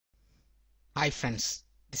Hi friends,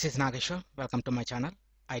 this is Nageshwar. Welcome to my channel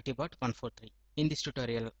ITbot 143. In this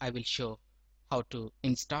tutorial, I will show how to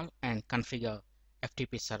install and configure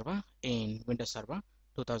FTP server in Windows Server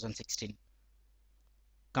 2016.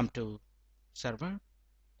 Come to Server,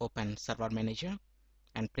 open Server Manager,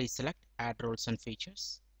 and please select Add Roles and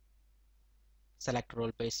Features. Select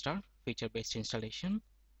Role-Based or Feature-Based Installation.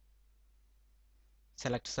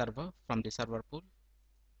 Select Server from the server pool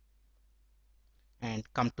and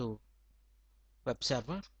come to Web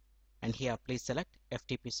Server, and here please select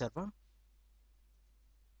FTP server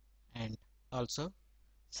and also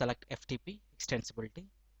select FTP extensibility,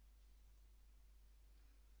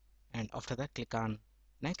 and after that click on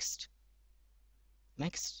next,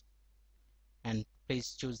 and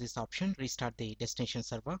please choose this option, restart the destination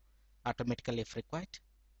server automatically if required.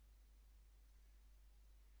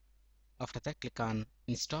 After that click on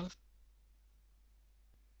install.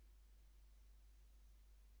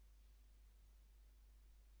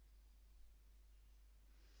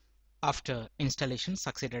 After installation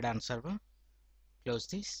succeeded on server, close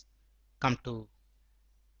this, come to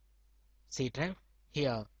C drive.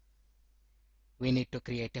 Here we need to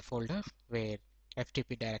create a folder where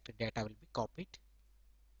FTP directory data will be copied.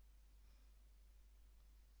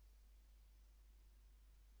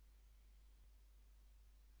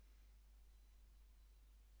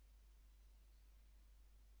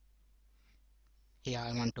 Here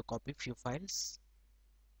I want to copy few files.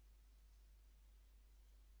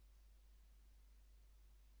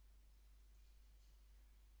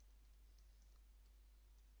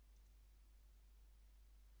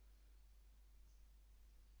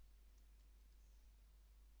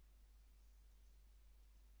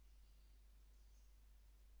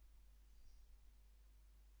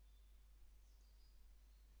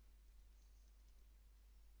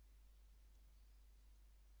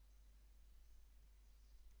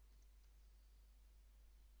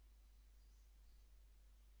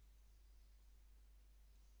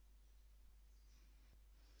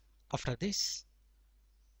 After this,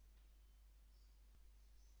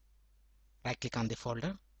 right click on the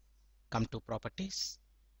folder, come to properties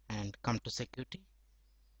and come to security.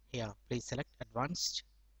 Here please select advanced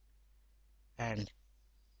and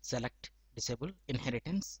select disable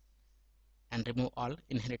inheritance and remove all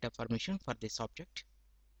inheritor permission for this object.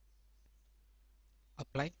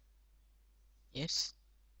 Apply, yes,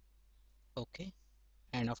 okay,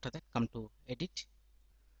 and after that come to edit,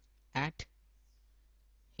 add.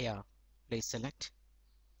 Here please select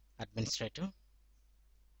administrator,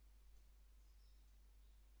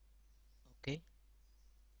 okay,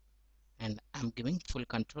 and I'm giving full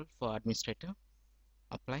control for administrator.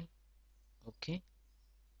 Apply, okay,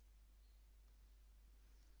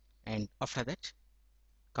 and after that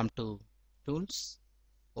come to tools,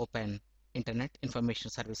 open Internet Information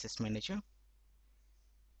Services Manager,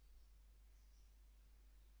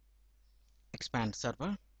 expand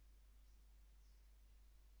server,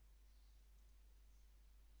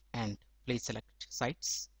 and please select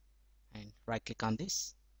sites and right click on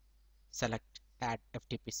this, select add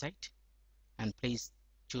FTP site, and please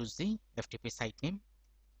choose the FTP site name,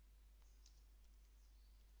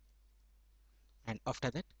 and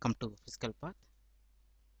after that come to physical path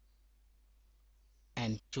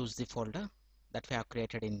and choose the folder that we have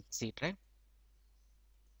created in C drive.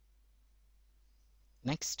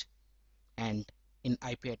 Next, and in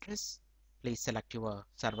IP address please select your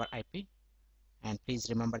server IP and please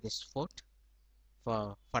remember this port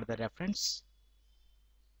for further reference,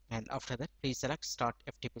 and after that please select start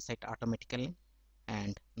FTP site automatically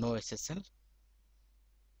and no SSL.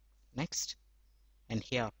 Next, and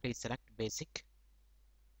here please select basic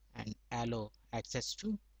and allow access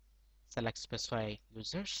to, select specify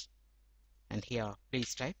users, and here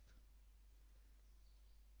please type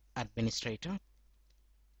administrator,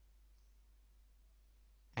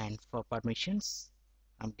 and for permissions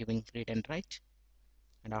I'm giving read and write,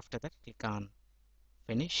 and after that click on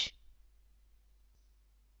finish.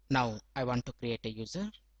 Now I want to create a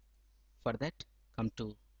user. For that come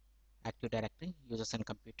to Active Directory, users and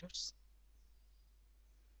computers,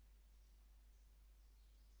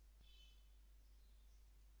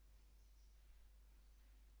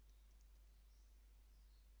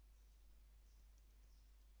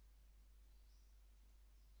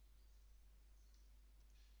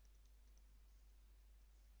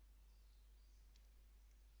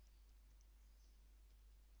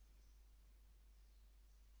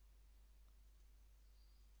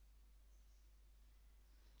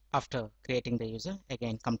 after creating the user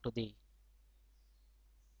again come to the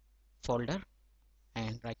folder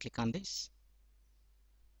and right click on this,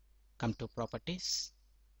 come to properties,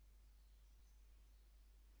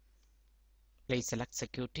 Please select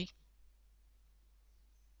security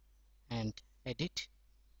and edit,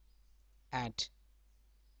 add.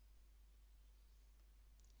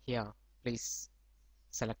 Here please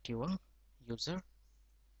select your user.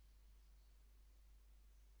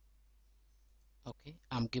 Okay,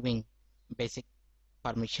 I'm giving basic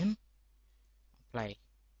permission, apply.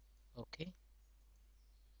 Okay,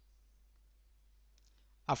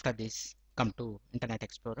 after this come to Internet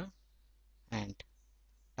Explorer and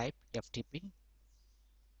type FTP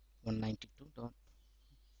 192.168.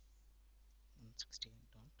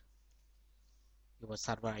 Your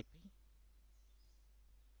server IP,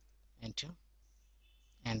 enter,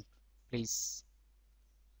 and please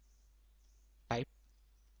type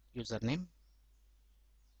username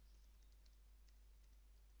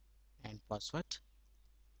and password,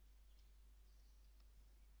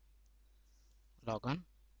 log on.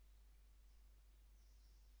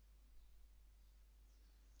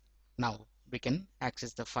 Now we can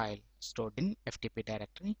access the file stored in FTP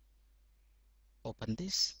directory. Open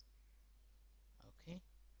this. Okay,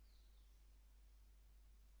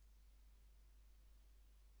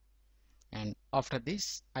 and after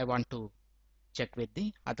this I want to check with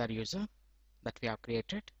the other user that we have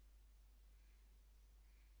created.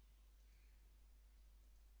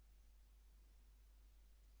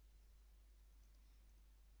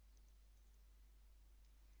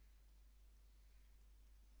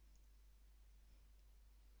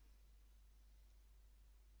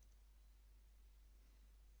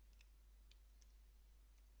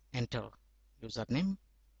 Enter username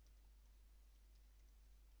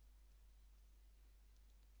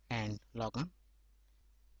and log on.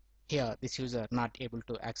 Here this user not able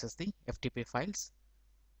to access the FTP files.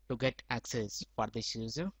 To get access for this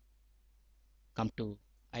user, come to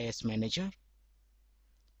IS Manager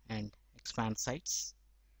and expand sites,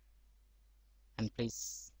 and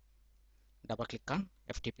please double click on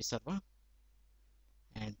FTP server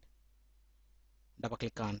and double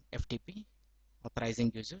click on FTP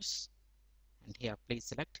authorizing users, and here please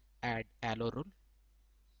select add allow rule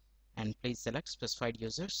and please select specified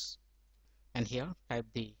users, and here type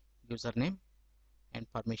the username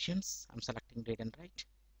and permissions. I'm selecting read and write.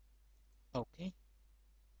 Okay,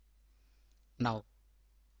 now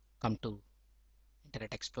come to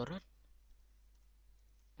Internet Explorer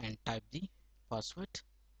and type the password,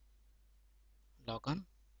 log on.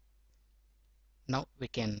 Now we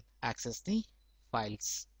can access the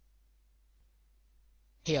files.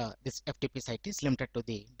 Here this FTP site is limited to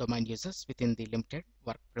the domain users within the limited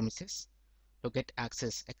work premises. To get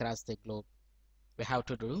access across the globe, we have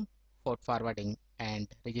to do port forwarding and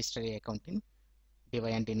register an account in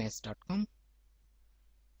dynDNS.com.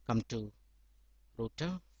 Come to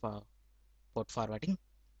router for port forwarding.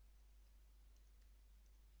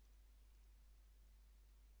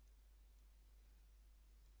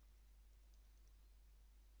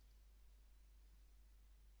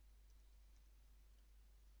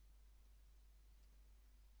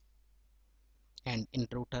 And in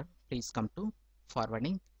router, please come to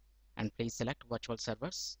forwarding and please select virtual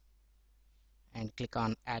servers and click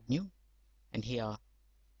on add new, and here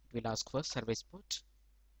it will ask for service port.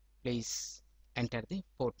 Please enter the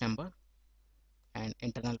port number and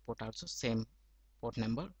internal port also same port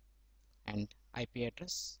number, and IP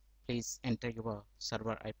address. Please enter your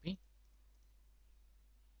server IP,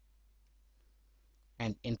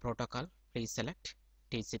 and in protocol please select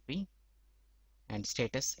TCP and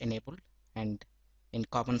status enabled, and in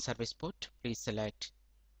common service port please select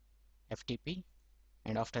FTP,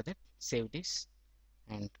 and after that save this.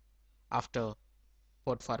 And after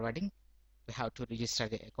port forwarding we have to register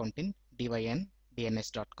the account in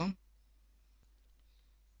dynDNS.com.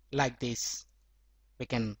 Like this we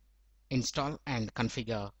can install and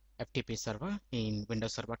configure FTP server in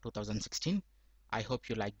Windows Server 2016. I hope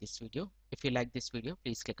you like this video. If you like this video,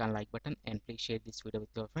 please click on like button and please share this video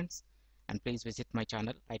with your friends, and please visit my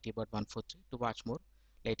channel ITbot143 to watch more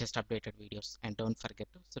latest updated videos, and don't forget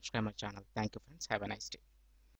to subscribe my channel. Thank you friends, have a nice day.